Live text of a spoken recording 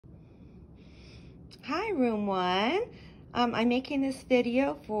Hi, Room 1. I'm making this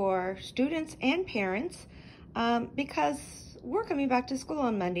video for students and parents because we're coming back to school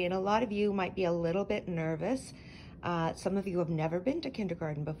on Monday, and a lot of you might be a little bit nervous. Some of you have never been to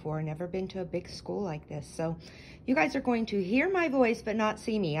kindergarten before, never been to a big school like this. So you guys are going to hear my voice but not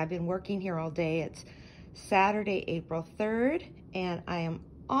see me. I've been working here all day. It's Saturday, April 3rd, and I am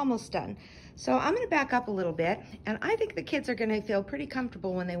almost done. So I'm going to back up a little bit, and I think the kids are going to feel pretty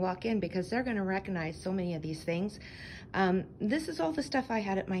comfortable when they walk in because they're going to recognize so many of these things. This is all the stuff I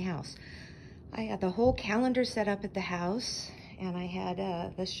had at my house. I had the whole calendar set up at the house, and I had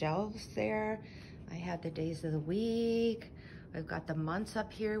the shelves there. I had the days of the week. I've got the months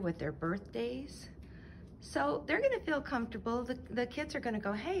up here with their birthdays. So they're going to feel comfortable. The kids are going to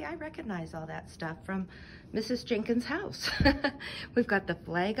go, hey, I recognize all that stuff from Mrs. Jenkins' house. We've got the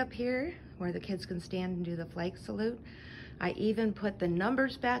flag up here where the kids can stand and do the flag salute. I even put the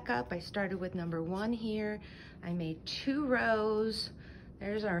numbers back up. I started with number 1 here. I made 2 rows.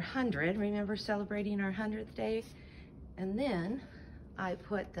 There's our 100. Remember celebrating our 100th day? And then I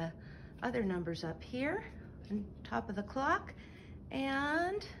put the other numbers up here on top of the clock,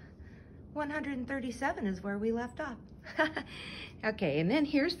 and 137 is where we left off. Okay, and then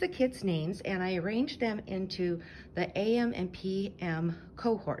here's the kids' names, and I arranged them into the AM and PM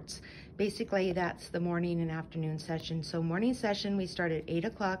cohorts. Basically, that's the morning and afternoon session. So morning session, we start at 8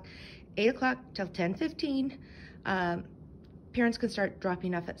 o'clock till 10:15. Parents can start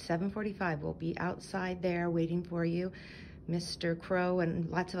dropping off at 7:45. We'll be outside there waiting for you. Mr. Crow and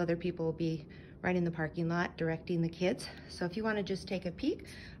lots of other people will be right in the parking lot directing the kids. So if you want to just take a peek,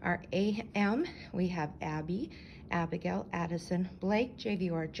 our AM, we have Abby, Abigail, Addison, Blake,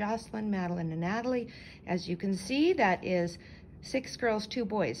 JVR, Jocelyn, Madeline, and Natalie. As you can see, that is 6 girls, 2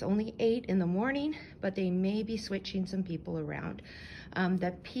 boys, only 8 in the morning, but they may be switching some people around.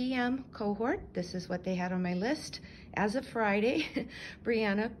 The PM cohort, this is what they had on my list as of Friday.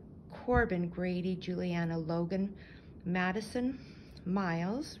 Brianna, Corbin, Grady, Juliana, Logan, Madison,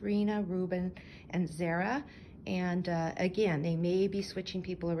 Miles, Rena, Ruben, and Zara. And again, they may be switching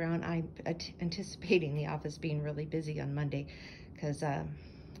people around. I'm anticipating the office being really busy on Monday because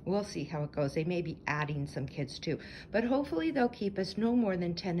we'll see how it goes. They may be adding some kids too, but hopefully they'll keep us no more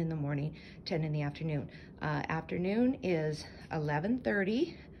than 10 in the morning, 10 in the afternoon. Afternoon is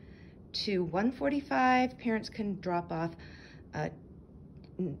 11:30 to 1:45. Parents can drop off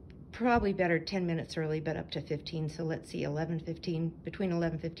probably better 10 minutes early, but up to 15. So let's see, 11:15, between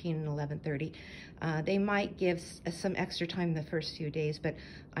 11:15 and 11:30. They might give some extra time the first few days, but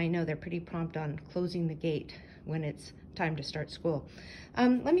I know they're pretty prompt on closing the gate when it's time to start school.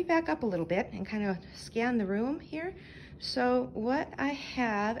 Let me back up a little bit and kind of scan the room here. So what I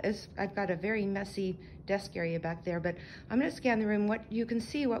have is, I've got a very messy desk area back there, but I'm going to scan the room. What you can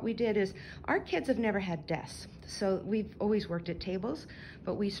see, what we did is, our kids have never had desks. So we've always worked at tables,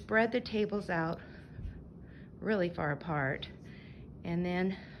 but we spread the tables out really far apart. And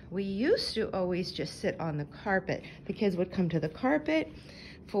then we used to always just sit on the carpet. The kids would come to the carpet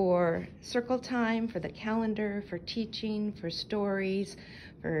for circle time, for the calendar, for teaching, for stories,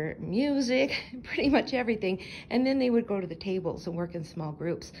 for music, pretty much everything. And then they would go to the tables and work in small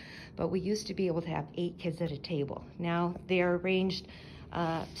groups. But we used to be able to have 8 kids at a table. Now they're arranged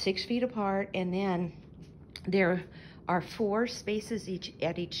 6 feet apart, and then there are 4 spaces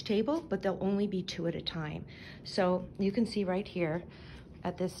at each table, but they'll only be 2 at a time. So you can see right here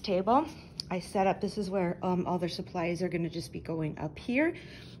at this table, I set up, this is where all their supplies are going to just be going up here.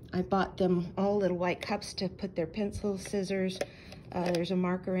 I bought them all little white cups to put their pencils, scissors. There's a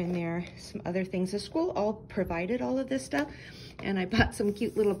marker in there, some other things. The school all provided all of this stuff, and I bought some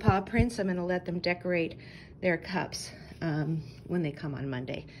cute little paw prints. I'm going to let them decorate their cups when they come on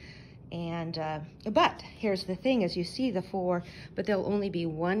Monday. And but here's the thing, as you see, the 4, but there'll only be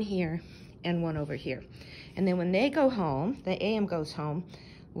 1 here and 1 over here. And then when they go home, the AM goes home,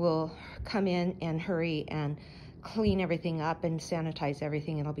 we'll come in and hurry and clean everything up and sanitize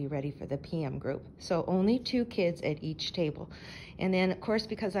everything, and it'll be ready for the PM group. So only 2 kids at each table. And then, of course,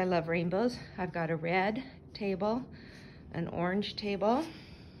 because I love rainbows, I've got a red table, an orange table,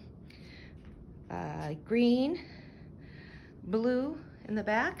 green, blue in the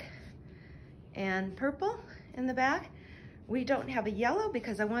back, and purple in the back. We don't have a yellow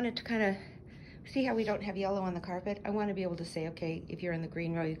because I wanted to kind of see how we don't have yellow on the carpet. I want to be able to say, okay, if you're in the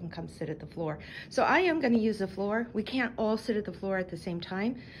green row, you can come sit at the floor. So I am going to use the floor. We can't all sit at the floor at the same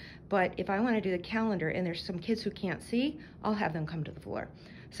time, but if I want to do the calendar and there's some kids who can't see, I'll have them come to the floor.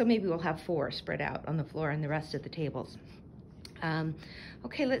 So maybe we'll have 4 spread out on the floor and the rest at the tables.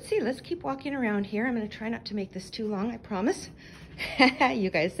 Okay, let's see. Let's keep walking around here. I'm going to try not to make this too long, I promise. You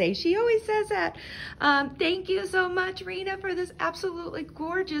guys say, she always says that. Thank you so much, Rena, for this absolutely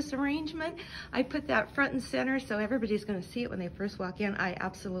gorgeous arrangement. I put that front and center so everybody's going to see it when they first walk in. I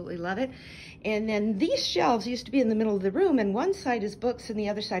absolutely love it. And then these shelves used to be in the middle of the room, and one side is books and the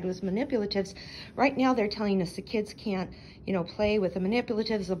other side was manipulatives. Right now they're telling us the kids can't, you know, play with the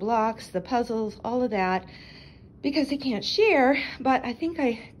manipulatives, the blocks, the puzzles, all of that, because they can't share. But I think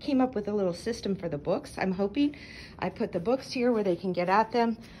I came up with a little system for the books. I'm hoping I put the books here where they can get at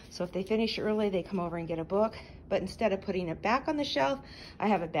them. So if they finish early, they come over and get a book. But instead of putting it back on the shelf, I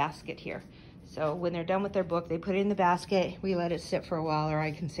have a basket here. So when they're done with their book, they put it in the basket, we let it sit for a while, or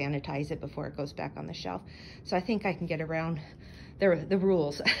I can sanitize it before it goes back on the shelf. So I think I can get around the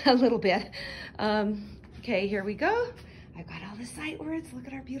rules a little bit. Okay, here we go. I've got all the sight words. Look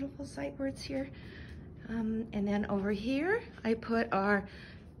at our beautiful sight words here. And then over here, I put our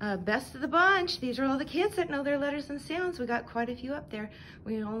best of the bunch. These are all the kids that know their letters and sounds. We got quite a few up there.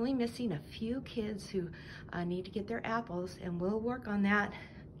 We're only missing a few kids who need to get their apples, and we'll work on that,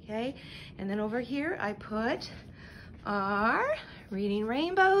 okay? And then over here, I put our Reading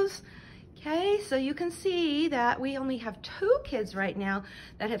Rainbows. Okay, so you can see that we only have 2 kids right now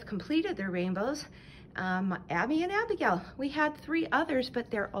that have completed their rainbows. Abby and Abigail. We had 3 others, but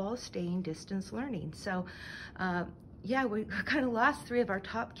they're all staying distance learning. So yeah, we kind of lost 3 of our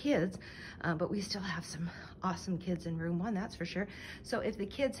top kids, but we still have some awesome kids in room 1, that's for sure. So if the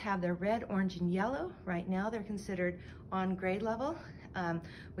kids have their red, orange, and yellow, right now they're considered on grade level.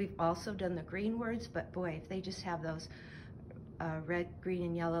 We've also done the green words, but boy, if they just have those red, green,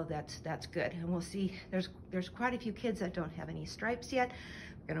 and yellow, that's good. And we'll see, there's quite a few kids that don't have any stripes yet.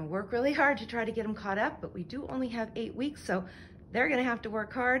 We're gonna work really hard to try to get them caught up, but we do only have 8 weeks, so they're gonna have to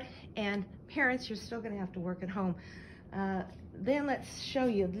work hard, and parents, you're still gonna have to work at home. Then let's show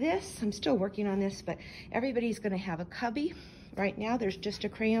you this. I'm still working on this, but everybody's gonna have a cubby. Right now, there's just a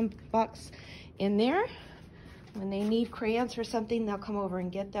crayon box in there. When they need crayons or something, they'll come over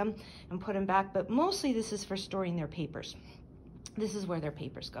and get them and put them back, but mostly this is for storing their papers. This is where their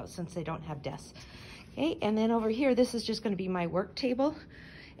papers go, since they don't have desks. Okay, and then over here, this is just gonna be my work table.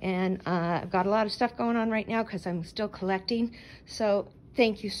 And I've got a lot of stuff going on right now because I'm still collecting. So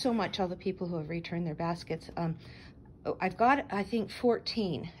thank you so much, all the people who have returned their baskets. I've got, I think,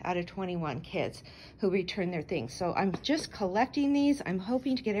 14 out of 21 kids who returned their things. So I'm just collecting these. I'm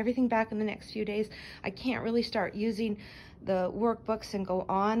hoping to get everything back in the next few days. I can't really start using the workbooks and go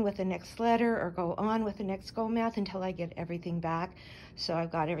on with the next letter or go on with the next Go Math until I get everything back. So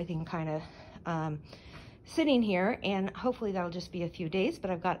I've got everything kind of sitting here, and hopefully that'll just be a few days, but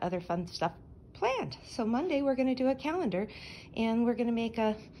I've got other fun stuff planned. So Monday we're going to do a calendar, and we're going to make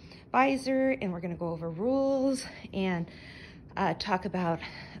a visor, and we're going to go over rules and talk about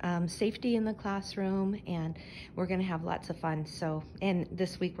safety in the classroom, and we're going to have lots of fun. So, and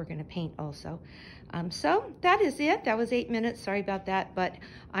this week we're going to paint also. So that is it. That was 8 minutes. Sorry about that, but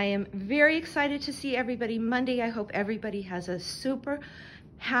I am very excited to see everybody Monday. I hope everybody has a super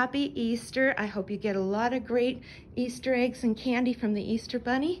happy Easter. I hope you get a lot of great Easter eggs and candy from the Easter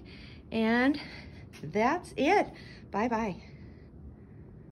Bunny. And that's it. Bye-bye.